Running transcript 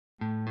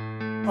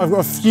I've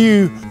got a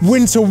few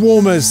winter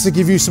warmers to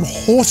give you some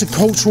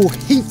horticultural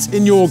heat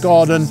in your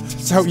garden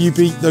to help you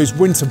beat those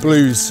winter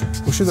blues.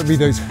 Or should that be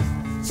those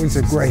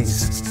winter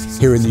greys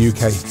here in the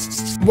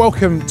UK?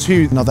 Welcome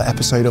to another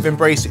episode of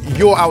Embrace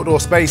Your Outdoor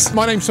Space.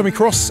 My name's Tommy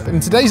Cross. In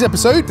today's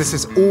episode, this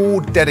is all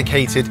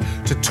dedicated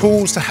to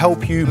tools to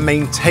help you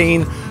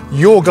maintain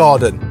your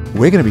garden.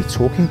 We're going to be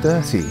talking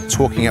dirty.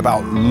 Talking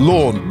about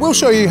lawn. We'll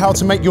show you how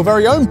to make your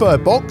very own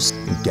bird box.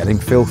 And getting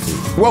filthy.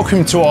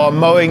 Welcome to our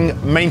mowing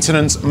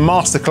maintenance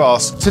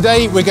masterclass.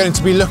 Today we're going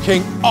to be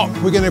looking up.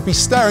 We're going to be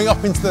staring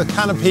up into the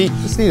canopy.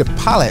 Just need a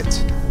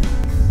palette.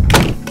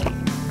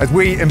 As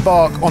we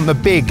embark on the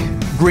big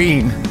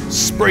green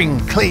spring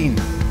clean.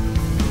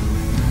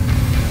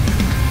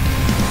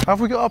 How have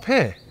we got up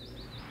here?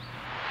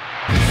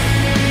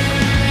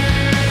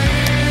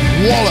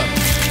 Wallop.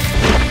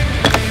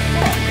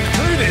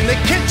 Including the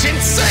kitchen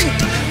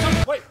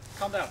sink. Wait,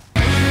 calm down.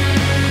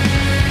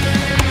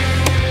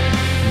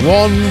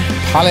 One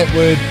pallet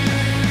wood.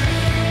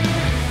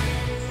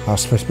 I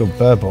was supposed to build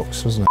bird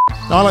box, wasn't it?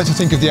 I like to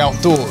think of the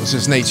outdoors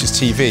as nature's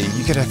TV.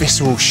 You get a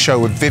visceral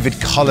show of vivid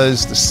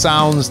colours, the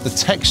sounds, the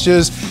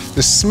textures,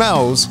 the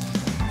smells.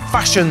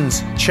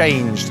 Fashions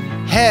changed,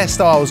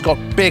 hairstyles got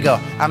bigger,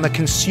 and the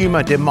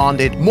consumer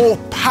demanded more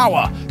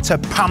power to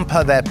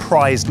pamper their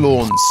prized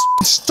lawns.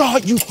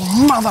 Start, you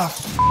mother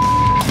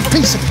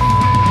piece of...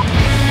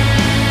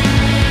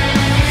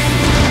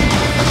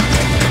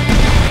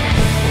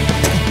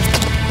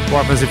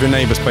 What happens if your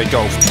neighbours play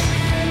golf?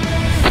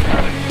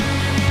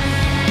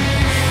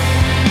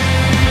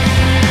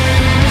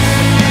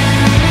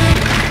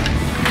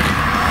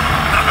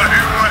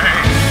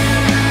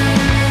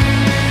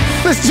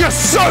 There's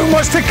just so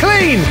much to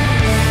clean!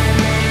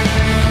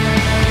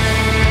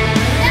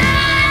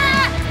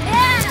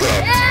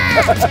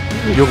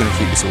 You're going to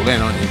keep this all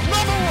in, aren't you?